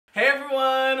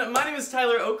everyone, my name is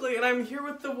Tyler Oakley and I'm here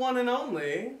with the one and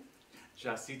only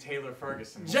Jesse Taylor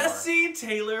Ferguson Moore. Jesse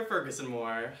Taylor Ferguson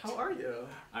Moore. How are you?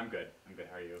 I'm good.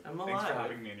 How are you? I'm alive. Thanks for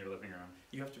having me in your living room.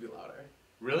 You have to be louder.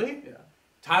 Really? Yeah.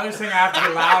 Tyler's saying I have to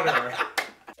be louder.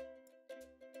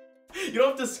 You don't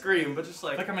have to scream, but just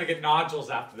like... I feel like I'm gonna get nodules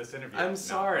after this interview. I'm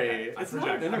sorry. Okay. It's not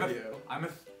an interview.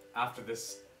 After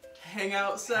this...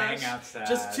 Hangout sesh. Hangout sesh.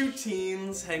 Just two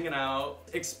teens hanging out.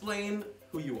 Explain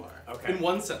who you are. Okay. In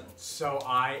one sentence. So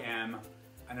I am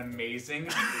an amazing,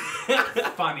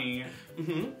 funny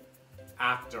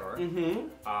actor.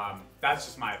 That's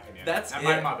just my opinion. That's and it.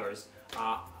 my mother's.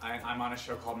 I'm on a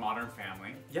show called Modern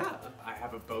Family. Yeah. I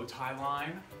have a bow tie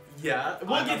line. Yeah.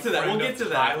 We'll get to that. We'll get to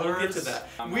that. We'll get to that.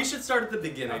 I'm We should start at the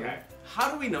beginning. Okay. How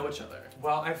do we know each other?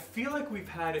 Well, I feel like we've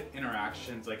had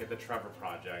interactions like at the Trevor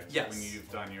Project. Yes. When you've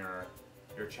done your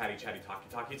chatty talky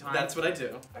time. That's what I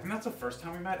do. I think that's the first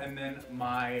time we met, and then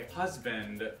my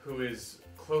husband, who is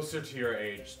closer to your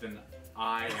age than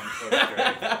I am close to your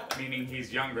age, meaning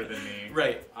he's younger than me.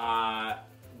 Right. And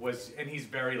he's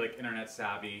very like internet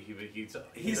savvy.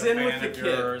 He's in a with fan the of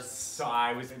yours. kids. So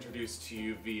I was introduced to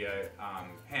you via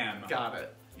him. Got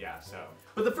it. Yeah. So.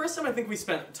 But the first time I think we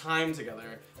spent time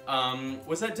together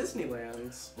was at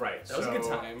Disneyland. Right. That was a good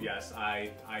time. Yes,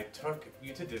 I took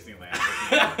you to Disneyland.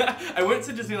 I went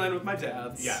to Disneyland with my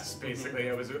dads. Yes, basically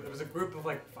it was a group of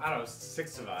like, I don't know,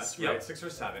 6 of us, Yep. right? 6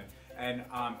 or 7. And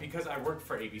because I work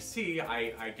for ABC,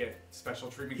 I get special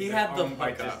treatment. He because had it's the owned by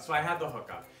hookup. Disney. So I had the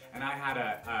hookup. And I had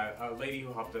a lady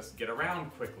who helped us get around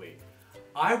quickly.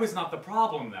 I was not the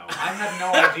problem though. I had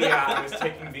no idea I was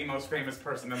taking the most famous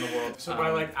person in the world. So by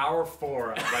like hour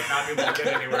 4 of like not being able to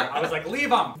get anywhere, I was like,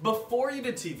 leave him! Before you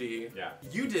did TV, yeah,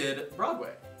 you did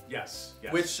Broadway. Yes,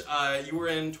 yes. Which you were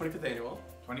in 25th Annual.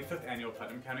 25th Annual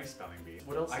Putnam County Spelling Bee.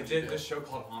 What else I did you did do? this show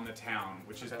called On the Town,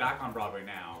 which is back on Broadway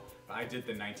now. But I did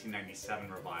the 1997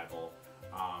 revival.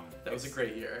 That was a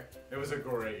great year. It was a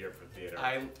great year for theater.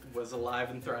 I was alive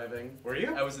and thriving. Were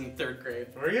you? I was in 3rd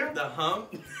grade. Were you? The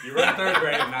hump. You were in 3rd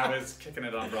grade and I was kicking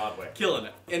it on Broadway. Killing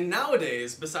it. And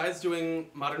nowadays, besides doing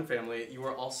Modern Family, you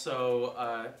are also,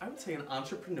 I would say, an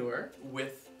entrepreneur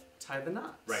with Tie the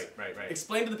Knot. Right.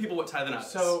 Explain to the people what Tie the Knot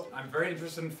is. So, I'm very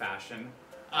interested in fashion.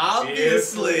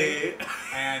 Obviously.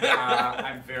 And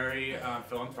I'm very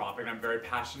philanthropic and I'm very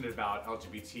passionate about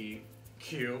LGBTQ.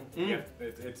 Yeah,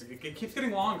 it keeps getting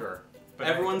longer. But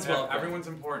everyone's welcome. Everyone's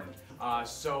important.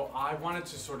 So I wanted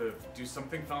to sort of do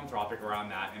something philanthropic around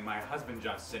that, and my husband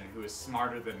Justin, who is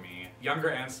smarter than me, younger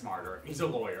and smarter, he's a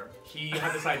lawyer. He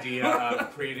had this idea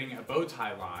of creating a bow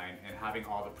tie line and having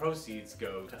all the proceeds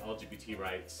go to LGBT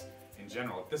rights in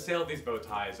general. The sale of these bow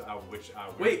ties,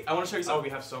 wait, I want to show you something. Oh, we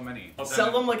have so many.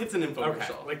 Sell them like it's an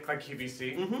infomercial. Okay, like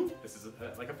QVC. This is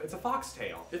it's a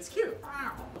foxtail. It's cute.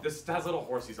 Wow. This has little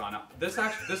horsies on it. This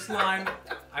line,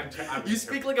 you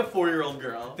speak like a 4-year-old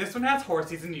girl. This one has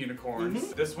horsies and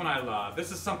unicorns. This one I love. This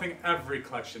is something every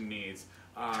collection needs.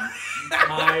 Are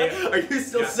you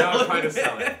still selling I'm trying to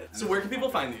sell it. So where can people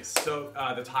find these? So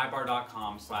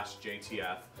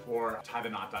thetiebar.com/JTF or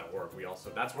tietheknot.org.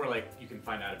 That's where like you can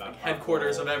find out about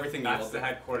headquarters of everything. That's the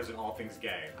headquarters of all things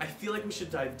gay. I feel like we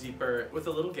should dive deeper with a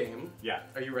little game. Yeah.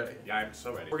 Are you ready? Yeah, I'm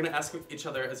so ready. We're gonna ask each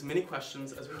other as many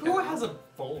questions as we can. Who has a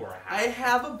bowler hat? I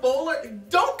have a bowler.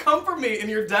 Don't come for me in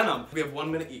your denim. We have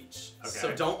 1 minute each. Okay.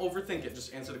 So don't overthink it.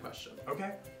 Just answer the question.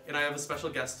 Okay. And I have a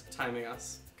special guest timing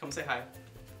us. Come say hi.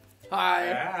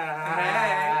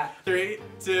 Hi. Hey. 3,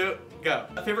 2, go.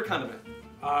 A favorite condiment?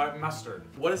 Mustard.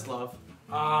 What is love?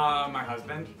 My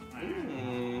husband.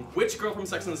 Which girl from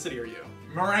Sex and the City are you?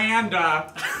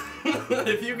 Miranda.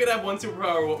 If you could have one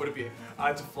superpower, what would it be?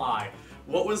 To fly.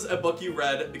 What was a book you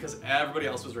read because everybody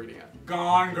else was reading it?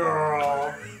 Gone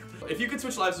Girl. If you could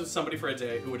switch lives with somebody for a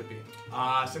day, who would it be?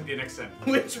 Cynthia Nixon.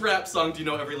 Which rap song do you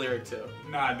know every lyric to?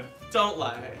 None. Don't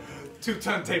lie. 2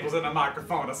 turntables and a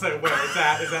microphone. I said, where is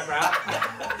that? Is that rap?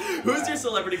 Who's your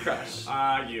celebrity crush?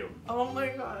 You. Oh my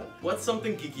god. What's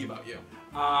something geeky about you?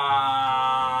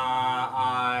 I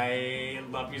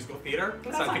love musical theater.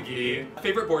 That's not geeky.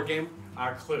 Favorite board game?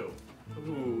 Clue.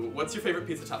 Ooh. What's your favorite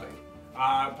pizza topping?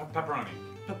 Pepperoni.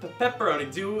 Pepperoni.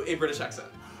 Do a British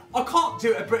accent. I can't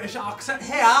do a British accent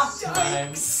here.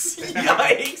 Yikes!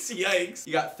 Yikes! Yikes!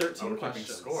 You got 13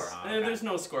 questions. Score, huh? Okay. There's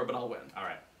no score, but I'll win. All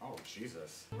right. Oh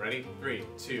Jesus. Ready? 3,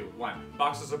 2, 1.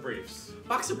 Boxes of briefs.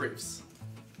 Box of briefs.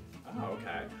 Oh,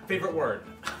 okay. Favorite word?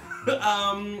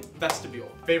 Vestibule.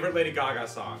 Favorite Lady Gaga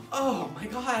song? Oh my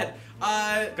god.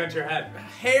 Gun to your head.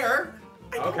 Hair.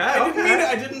 Okay.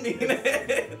 I didn't mean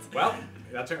it. Well,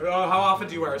 that's your, how often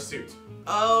do you wear a suit?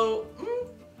 Oh,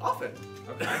 often.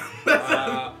 Okay.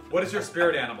 What is your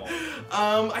spirit animal?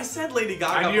 I said Lady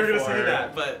Gaga. I knew you were gonna before, say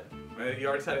that, but You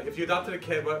already said it. If you adopted a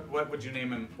kid, what would you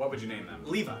name him? What would you name them?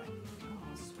 Levi.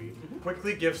 Oh, sweet.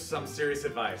 Quickly give some serious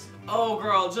advice. Oh,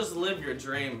 girl, just live your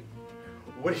dream.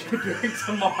 What are you doing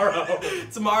tomorrow?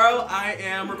 Tomorrow, I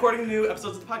am recording new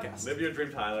episodes of the podcast. Live your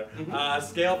dream, Tyler.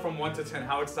 Scale from 1 to 10.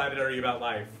 How excited are you about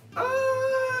life? 10.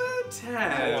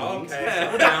 Oh, okay. 10.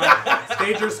 Settle down.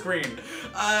 Stage or screen?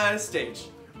 Stage.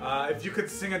 If you could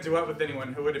sing a duet with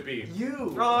anyone, who would it be?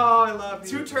 You. Oh, I love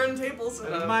you. 2 turntables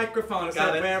and A microphone.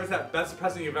 Got it. Where was that? Best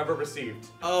present you've ever received?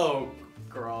 Oh,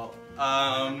 girl.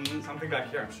 Something back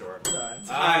here, I'm sure. Time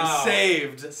Oh.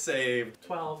 saved.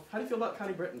 12. How do you feel about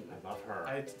Connie Britton? I love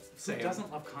her. Same. Who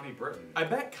doesn't love Connie Britton? I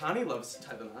bet Connie loves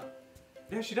Tie the Knot.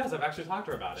 Yeah, she does. I've actually talked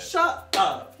to her about it. Shut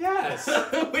up. Yes.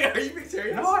 Wait, are you being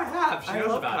serious? No, I have. She I knows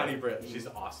love about Connie it. Britton. She's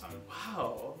awesome.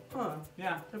 Wow. Huh.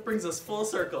 Yeah. That brings us full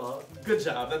circle. Good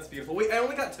job. That's beautiful. Wait, I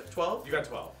only got 12? You got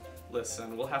 12.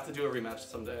 Listen, we'll have to do a rematch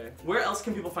someday. Where else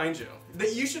can people find you?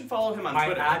 That you should follow him on My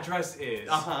Twitter. address is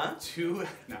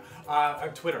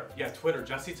Twitter, yeah, Twitter,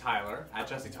 Jesse Tyler,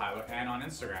 @JesseTyler, and on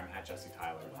Instagram,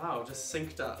 @JesseTyler. Wow, just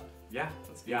synced up. Yeah,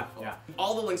 That's beautiful. yeah.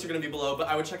 All the links are going to be below, but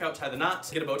I would check out Tie the Knot,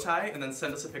 get a bow tie, and then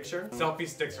send us a picture. Selfie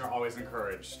sticks are always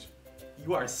encouraged.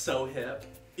 You are so hip.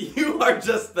 You are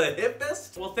just the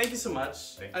hippest. Well, thank you so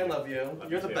much. Thank I you. love you. Love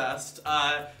You're you the too. best.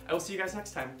 I will see you guys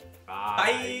next time.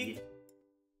 Bye.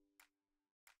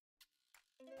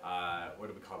 What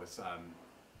do we call this?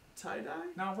 Tie-dye?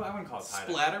 No, I wouldn't call it tie-dye.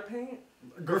 Splatter paint?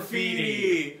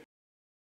 Graffiti.